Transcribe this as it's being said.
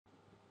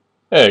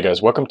Hey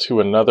guys, welcome to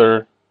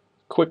another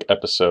quick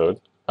episode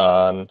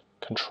on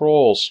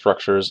control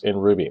structures in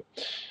Ruby.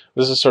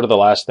 This is sort of the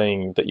last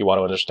thing that you want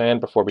to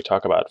understand before we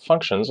talk about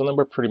functions, and then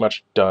we're pretty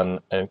much done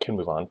and can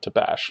move on to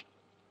Bash.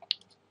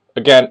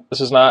 Again,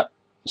 this is not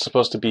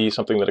supposed to be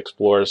something that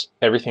explores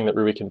everything that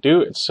Ruby can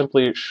do. It's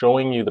simply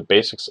showing you the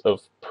basics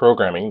of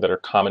programming that are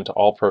common to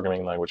all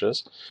programming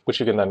languages, which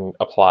you can then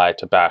apply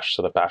to Bash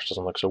so that Bash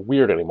doesn't look so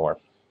weird anymore.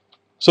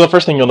 So the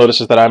first thing you'll notice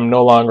is that I'm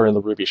no longer in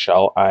the Ruby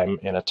shell, I'm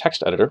in a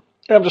text editor.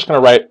 And I'm just going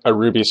to write a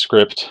Ruby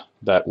script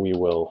that we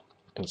will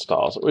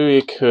install. So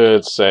we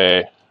could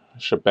say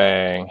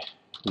shebang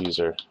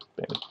user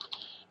bin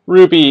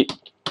Ruby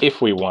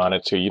if we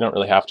wanted to. You don't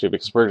really have to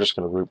because we're just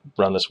going to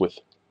run this with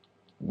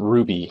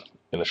Ruby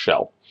in the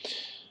shell.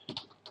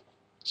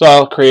 So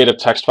I'll create a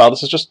text file.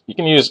 This is just, you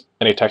can use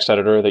any text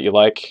editor that you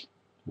like,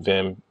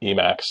 Vim,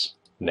 Emacs,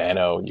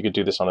 Nano. You could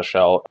do this on the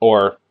shell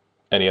or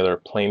any other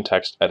plain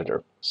text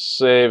editor.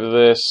 Save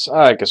this.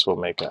 I guess we'll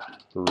make a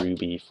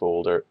Ruby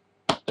folder.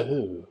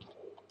 Ooh.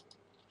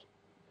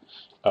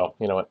 Oh,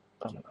 you know what?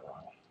 I'm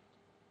wrong.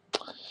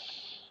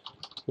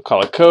 We'll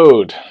call it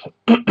code.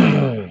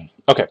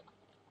 Okay.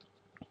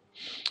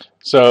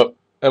 So,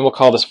 and we'll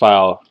call this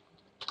file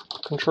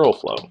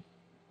controlflow.rb.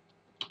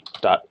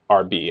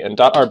 And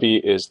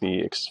 .rb is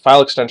the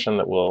file extension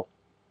that will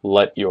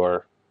let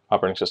your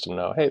operating system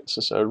know, hey, this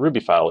is a Ruby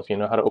file. If you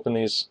know how to open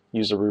these,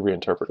 use a Ruby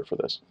interpreter for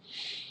this.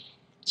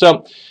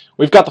 So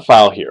we've got the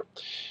file here.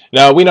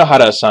 Now we know how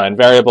to assign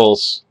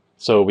variables,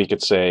 so we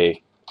could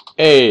say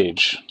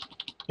age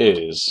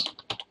is,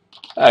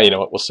 you know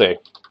what, we'll say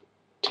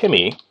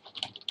Timmy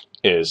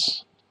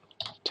is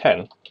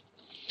 10,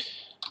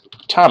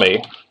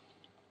 Tommy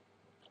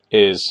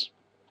is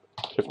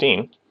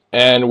 15,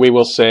 and we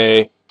will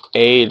say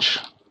age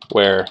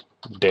where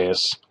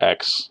Deus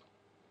Ex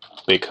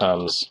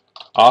becomes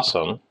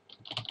awesome.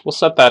 We'll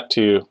set that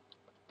to,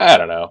 I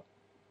don't know,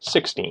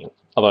 16.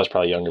 Although I was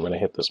probably younger when I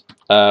hit this.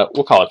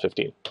 We'll call it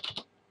 15.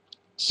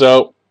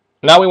 So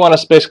now we want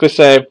to basically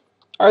say,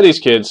 are these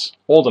kids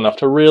old enough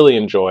to really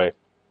enjoy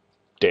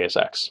Deus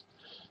Ex?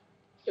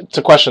 It's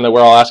a question that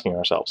we're all asking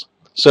ourselves.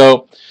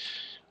 So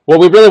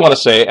what we really want to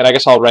say, and I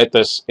guess I'll write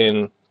this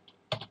in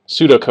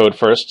pseudocode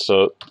first,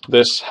 so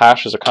this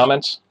hash is a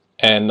comment,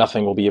 and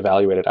nothing will be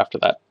evaluated after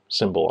that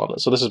symbol on it.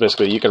 So this is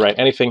basically, you can write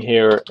anything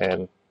here,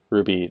 and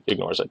Ruby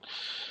ignores it.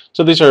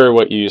 So these are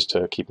what you use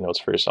to keep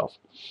notes for yourself,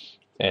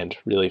 and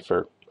really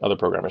for other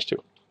programmers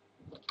too.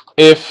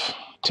 If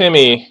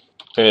Timmy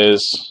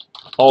is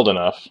old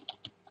enough,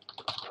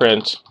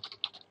 print,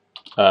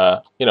 we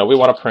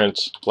want to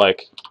print,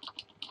 like,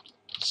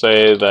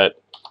 say that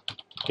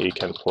he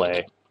can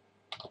play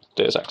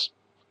Deus Ex.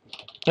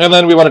 And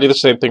then we want to do the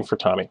same thing for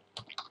Tommy.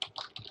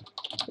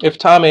 If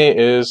Tommy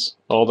is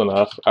old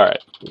enough, all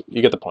right,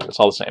 you get the point, it's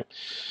all the same.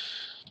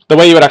 The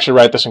way you would actually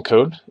write this in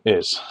code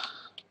is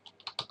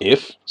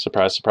if,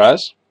 surprise,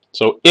 surprise,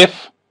 so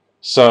if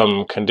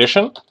some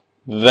condition,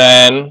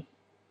 then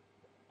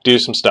do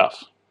some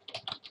stuff.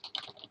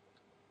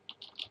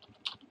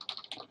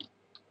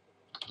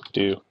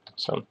 Do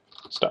some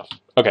stuff.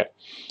 Okay.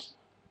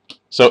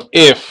 So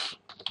if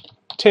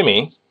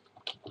Timmy,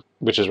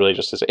 which is really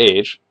just his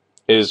age,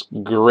 is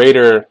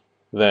greater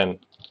than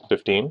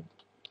 15,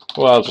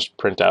 well, I'll just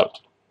print out.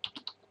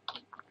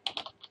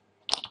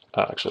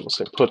 Actually, we'll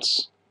say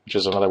puts, which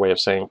is another way of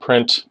saying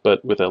print,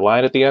 but with a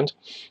line at the end.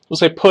 We'll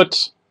say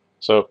put,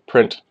 so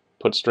print,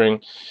 put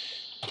string,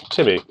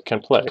 Timmy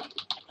can play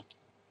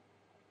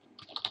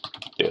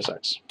Deus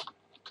Ex.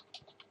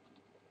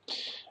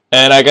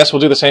 And I guess we'll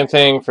do the same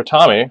thing for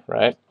Tommy,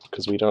 right?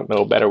 Because we don't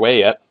know a better way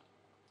yet.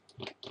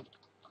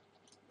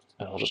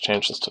 And we'll just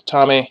change this to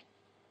Tommy,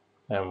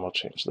 and we'll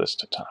change this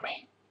to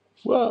Tommy.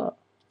 Whoa.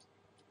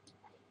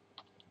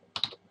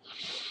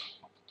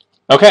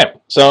 Okay,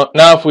 so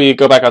now if we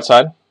go back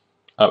outside,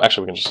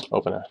 actually we can just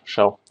open a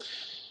shell,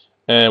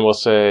 and we'll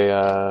say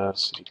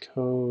cd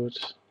code,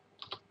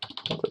 I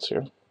think that's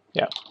here,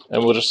 yeah,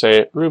 and we'll just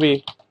say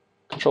Ruby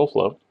control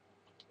flow.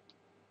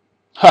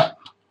 Ha!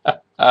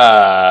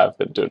 I've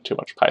been doing too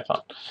much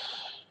Python.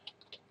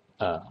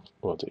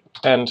 We'll do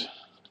end.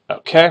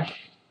 Okay.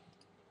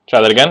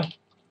 Try that again.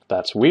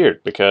 That's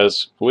weird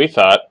because we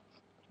thought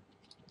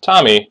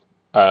Tommy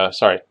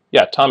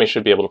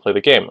should be able to play the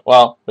game.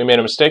 Well, we made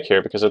a mistake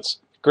here because it's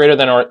greater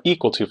than or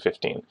equal to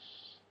 15.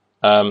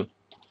 So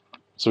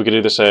we could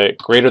either say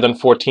greater than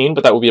 14,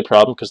 but that would be a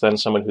problem because then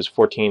someone who's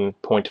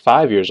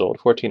 14.5 years old,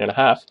 14 and a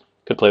half,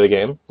 could play the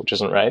game, which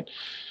isn't right.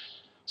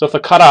 So if the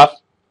cutoff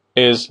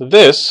is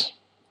this,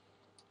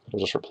 we'll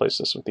just replace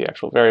this with the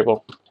actual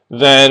variable,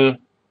 then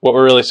what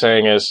we're really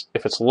saying is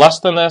if it's less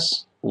than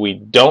this, we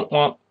don't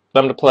want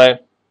them to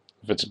play.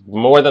 If it's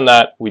more than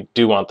that, we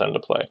do want them to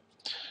play.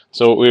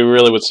 So what we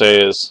really would say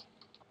is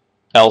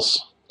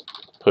else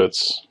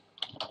puts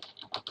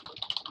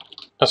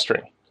a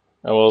string.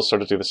 And we'll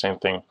sort of do the same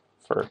thing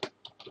for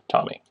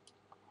Tommy.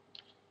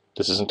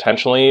 This is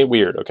intentionally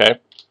weird, okay?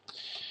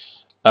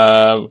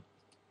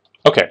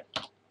 Okay.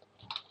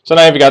 So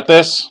now you've got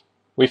this.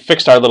 We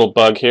fixed our little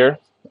bug here,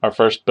 our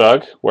first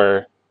bug,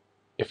 where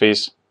if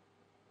he's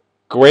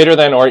greater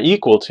than or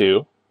equal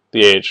to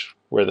the age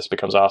where this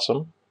becomes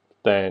awesome,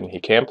 then he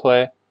can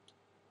play.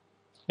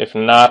 If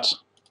not,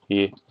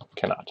 he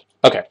cannot.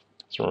 Okay,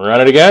 so run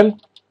it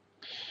again.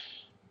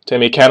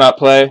 Timmy cannot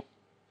play,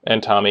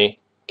 and Tommy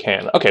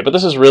can. Okay, but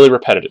this is really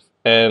repetitive.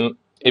 And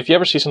if you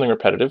ever see something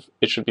repetitive,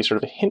 it should be sort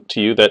of a hint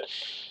to you that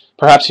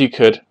perhaps you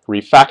could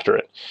refactor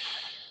it.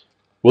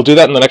 We'll do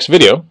that in the next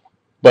video.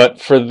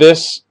 But for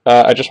this,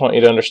 I just want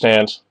you to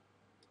understand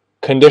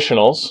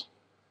conditionals.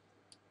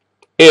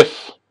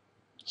 If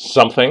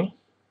something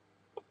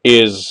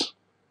is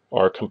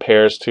or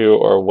compares to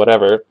or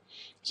whatever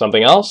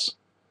something else,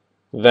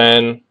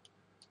 then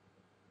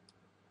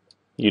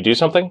you do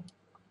something.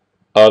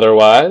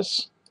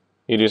 Otherwise,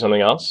 you do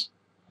something else.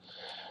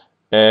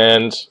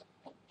 And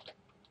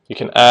you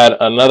can add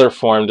another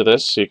form to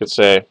this. So you could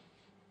say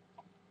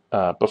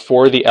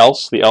before the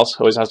else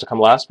always has to come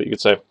last, but you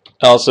could say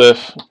else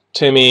if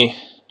Timmy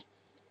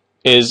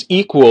is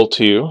equal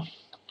to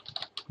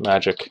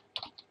magic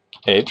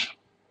age,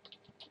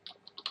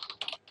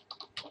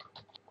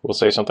 we'll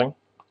say something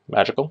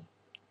magical,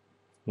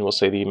 and we'll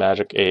say the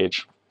magic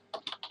age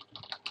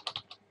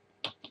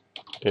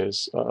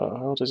is, how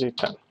old is he?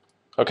 10.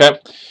 Okay?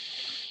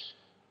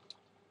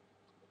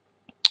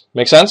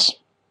 Make sense?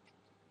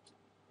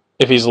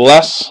 If he's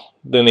less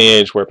than the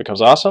age where it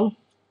becomes awesome,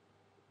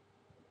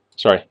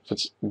 sorry,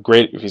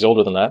 if he's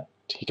older than that,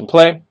 he can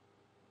play.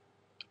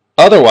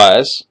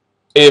 Otherwise,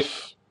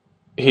 if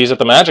he's at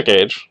the magic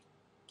age,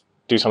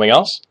 do something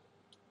else.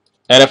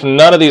 And if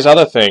none of these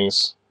other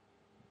things,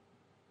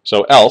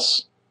 so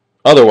else,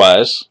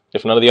 otherwise,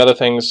 if none of the other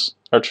things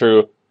are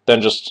true,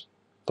 then just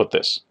put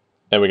this.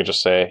 And we can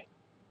just say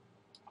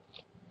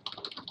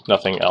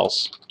nothing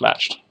else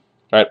matched.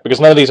 Right? Because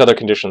none of these other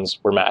conditions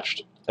were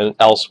matched. And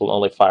else will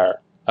only fire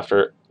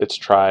after it's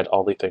tried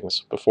all the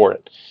things before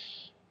it.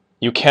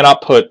 You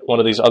cannot put one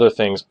of these other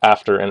things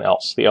after an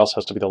else. The else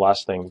has to be the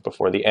last thing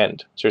before the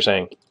end. So you're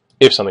saying,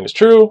 if something is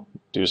true,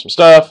 do some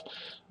stuff.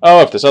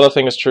 Oh, if this other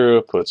thing is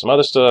true, put some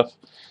other stuff.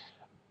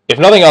 If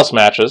nothing else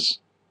matches,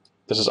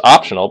 this is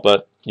optional,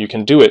 but you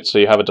can do it so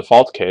you have a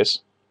default case.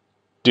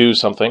 Do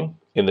something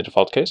in the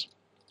default case.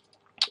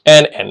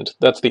 And end.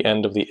 That's the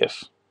end of the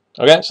if.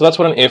 Okay, so that's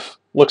what an if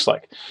looks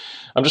like.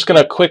 I'm just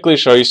going to quickly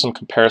show you some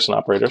comparison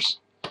operators.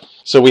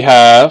 So we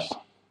have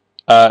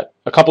a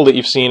couple that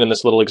you've seen in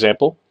this little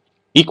example.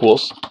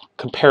 Equals,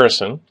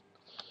 comparison.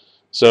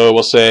 So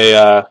we'll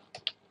say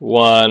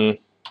 1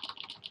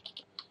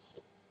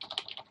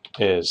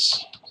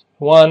 is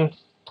 1,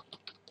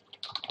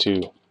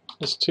 2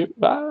 is 2.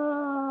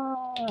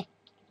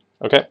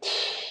 Okay.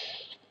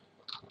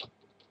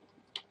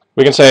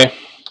 We can say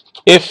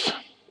if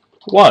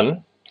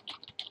 1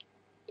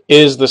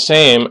 is the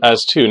same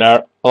as 2.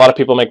 Now, a lot of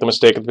people make the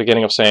mistake at the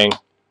beginning of saying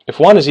if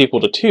 1 is equal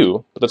to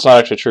 2, but that's not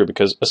actually true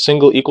because a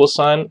single equal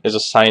sign is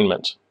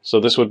assignment. So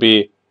this would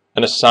be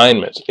an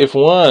assignment. If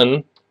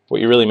 1, what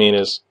you really mean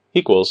is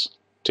equals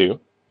 2,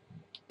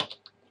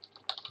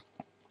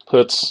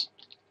 puts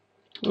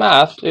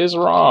math is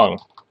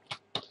wrong.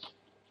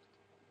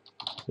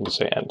 You could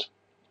say end.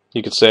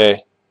 You could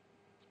say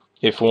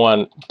if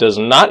 1 does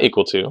not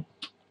equal 2,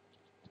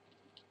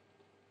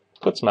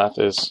 puts math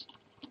is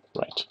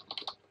right.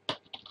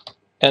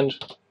 End.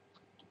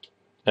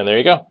 And there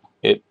you go.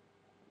 It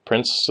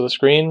prints to the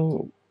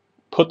screen,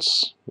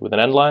 puts with an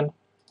end line,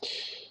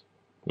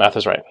 math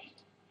is right.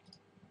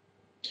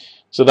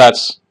 So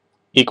that's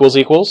equals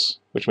equals,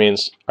 which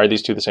means are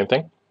these two the same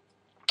thing?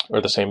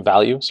 Or the same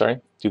value,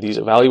 sorry. Do these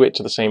evaluate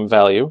to the same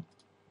value?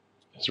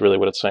 Is really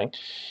what it's saying.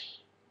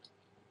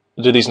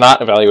 Do these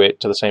not evaluate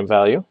to the same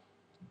value?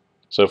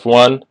 So if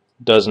 1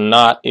 does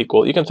not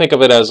equal, you can think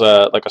of it as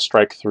like a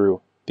strike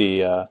through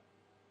the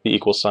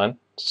equal sign,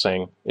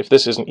 saying if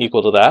this isn't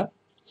equal to that.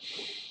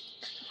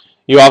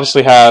 You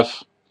obviously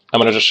have,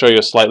 I'm going to just show you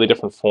a slightly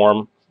different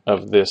form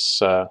of this.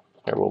 Here,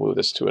 we'll move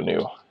this to a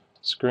new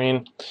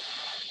screen.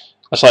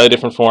 A slightly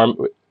different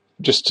form,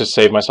 just to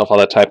save myself all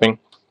that typing.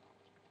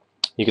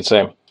 You could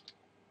say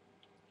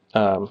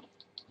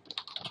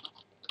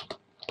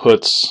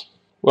puts,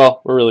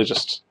 well, we're really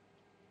just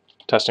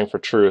testing for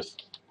truth.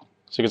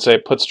 So you could say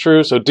puts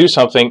true, so do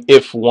something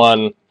if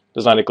 1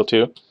 does not equal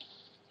 2.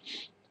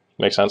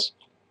 Makes sense?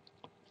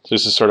 So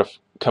this is sort of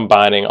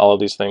combining all of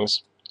these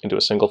things into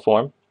a single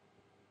form.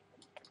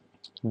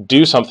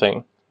 Do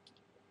something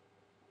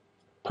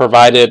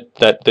provided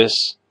that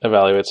this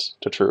evaluates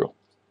to true.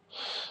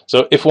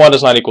 So if 1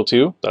 does not equal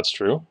 2, that's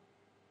true.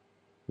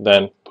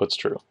 Then puts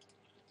true.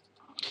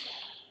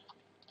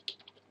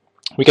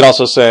 We could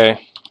also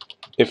say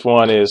if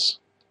 1 is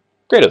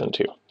greater than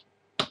 2.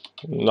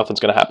 Nothing's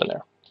going to happen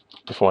there.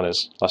 If 1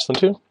 is less than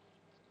 2,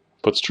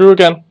 puts true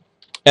again.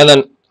 And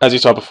then, as you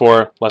saw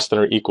before, less than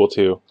or equal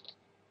to,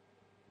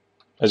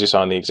 as you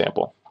saw in the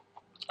example.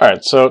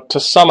 Alright, so to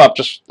sum up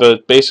just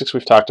the basics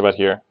we've talked about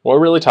here, what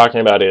we're really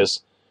talking about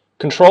is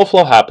control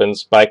flow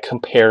happens by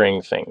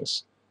comparing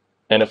things.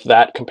 And if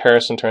that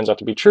comparison turns out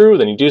to be true,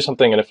 then you do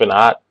something, and if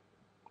not,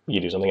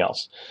 you do something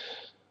else.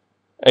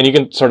 And you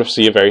can sort of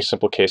see a very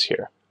simple case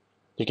here.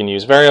 You can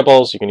use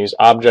variables, you can use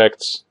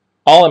objects,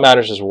 all that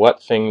matters is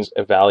what things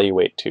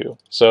evaluate to.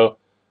 So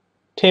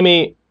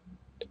Tammy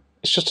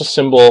is just a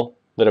symbol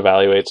that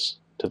evaluates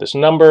to this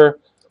number,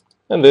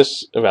 and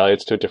this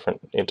evaluates to a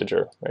different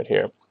integer right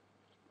here.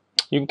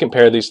 You can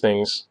compare these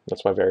things.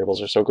 That's why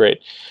variables are so great.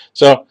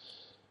 So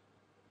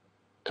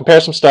compare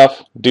some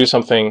stuff, do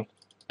something,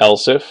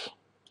 else if,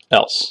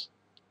 else.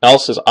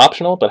 Else is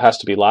optional, but has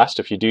to be last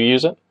if you do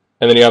use it.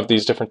 And then you have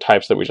these different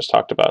types that we just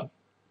talked about.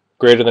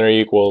 Greater than or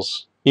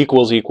equals,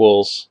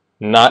 equals,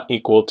 not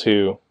equal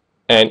to,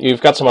 and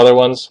you've got some other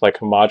ones like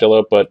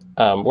modulo, but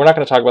we're not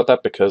going to talk about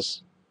that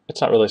because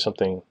it's not really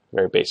something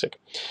very basic.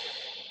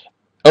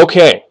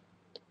 Okay,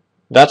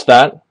 that's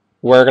that.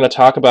 We're going to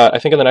talk about, I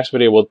think in the next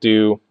video we'll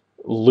do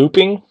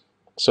looping,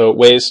 so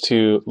ways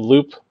to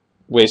loop,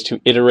 ways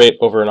to iterate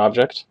over an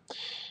object,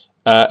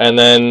 and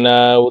then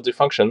we'll do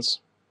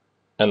functions,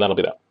 and that'll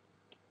be that.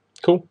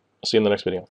 Cool. I'll see you in the next video.